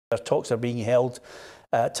Talks are being held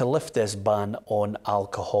to lift this ban on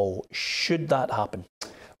alcohol. Should that happen?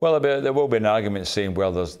 Well, there will be an argument saying,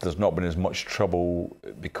 well, there's not been as much trouble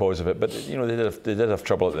because of it, but you know they did have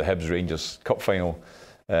trouble at the Hibs Rangers Cup final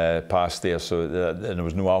past there, so there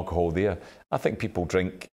was no alcohol there. I think people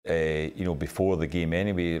drink, you know, before the game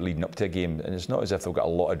anyway, leading up to a game, and it's not as if they've got a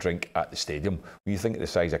lot of drink at the stadium. When you think of the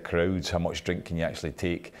size of crowds, how much drink can you actually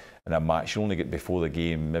take in a match? You only get before the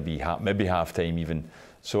game, maybe half time even.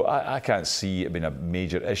 So I can't see it being a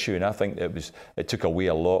major issue, and I think it took away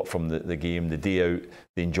a lot from the game, the day out,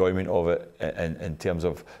 the enjoyment of it, in terms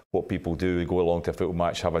of what people do, go along to a football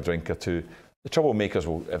match, have a drink or two. The troublemakers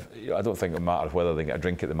will, I don't think it matters whether they get a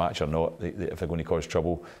drink at the match or not, if they're going to cause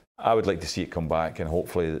trouble. I would like to see it come back, and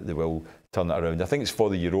hopefully they will turn that around. I think it's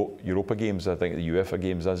for the Europa games, I think the UEFA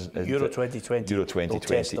games. Euro 2020. Euro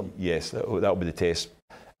 2020, yes, that will be the test.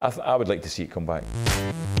 I would like to see it come back.